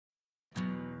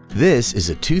This is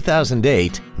a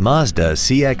 2008 Mazda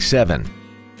CX-7.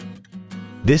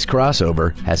 This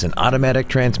crossover has an automatic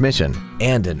transmission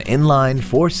and an inline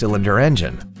 4-cylinder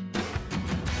engine.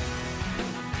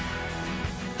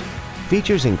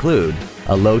 Features include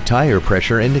a low tire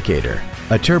pressure indicator,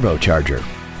 a turbocharger,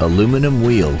 aluminum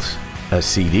wheels, a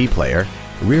CD player,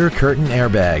 rear curtain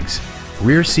airbags,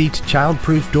 rear seat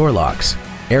child-proof door locks,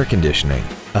 air conditioning,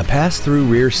 a pass-through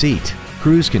rear seat,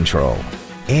 cruise control,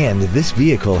 and this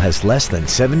vehicle has less than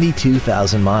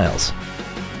 72,000 miles.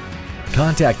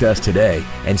 Contact us today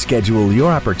and schedule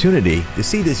your opportunity to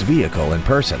see this vehicle in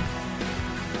person.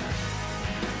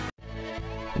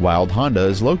 Wild Honda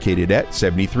is located at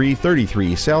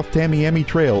 7333 South Tamiami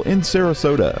Trail in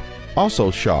Sarasota. Also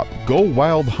shop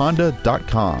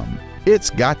GoWildHonda.com. It's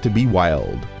got to be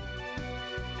wild.